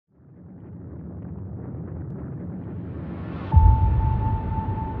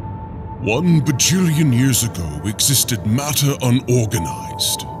1 bajillion years ago existed matter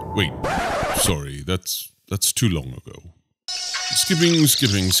unorganized. Wait, sorry, that's too long ago. Skipping.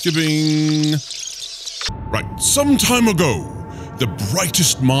 Right, some time ago, the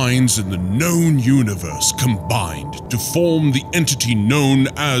brightest minds in the known universe combined to form the entity known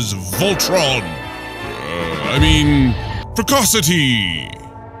as Voltron. Precocity.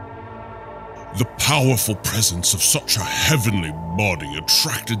 The powerful presence of such a heavenly body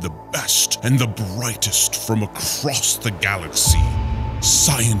attracted the best and the brightest from across the galaxy.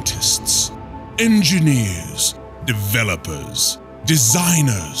 Scientists, engineers, developers,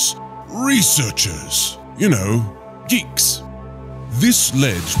 designers, researchers, geeks. This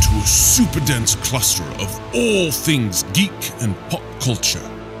led to a super dense cluster of all things geek and pop culture.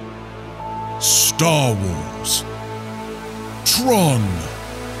 Star Wars, Tron,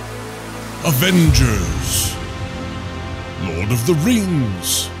 Avengers, Lord of the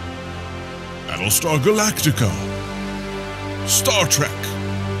Rings, Battlestar Galactica, Star Trek,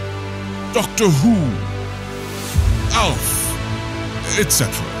 Doctor Who, Alf,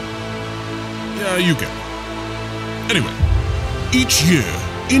 etc. Yeah, you get it. Anyway, each year,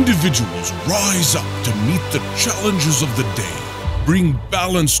 individuals rise up to meet the challenges of the day, bring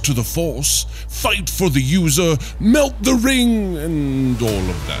balance to the Force, fight for the user, melt the ring, and all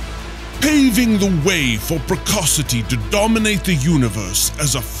of that. Paving the way for Precocity to dominate the universe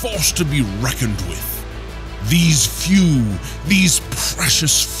as a force to be reckoned with. These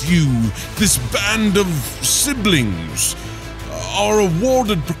precious few, this band of siblings, are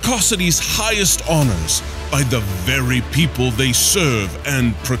awarded Precocity's highest honors by the very people they serve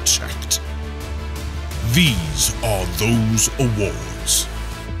and protect. These are those awards.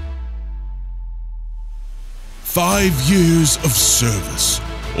 5 years of service.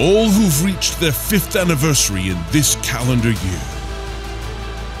 All who've reached their 5th anniversary in this calendar year.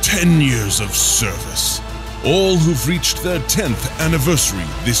 10 years of service. All who've reached their 10th anniversary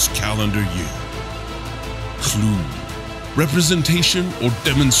this calendar year. Clue. Representation or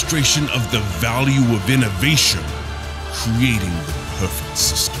demonstration of the value of innovation, creating the perfect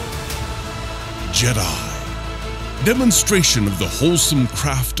system. Jedi. Demonstration of the wholesome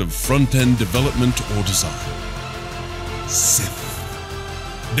craft of front-end development or design. Sith.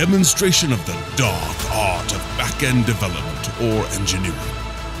 Demonstration of the dark art of back-end development or engineering.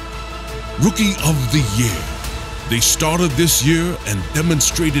 Rookie of the Year. They started this year and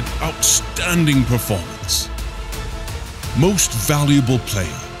demonstrated outstanding performance. Most Valuable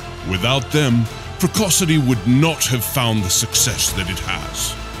Player. Without them, Precocity would not have found the success that it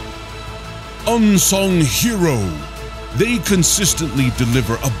has. Unsung Hero. They consistently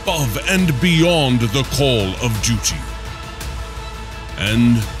deliver above and beyond the call of duty.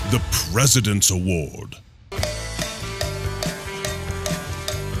 And the President's Award.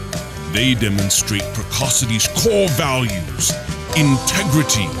 They demonstrate Precocity's core values: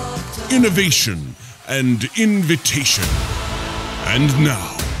 integrity, innovation, and invitation. And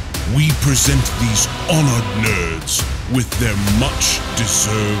now, we present these honored nerds with their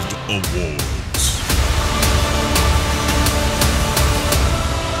much-deserved award.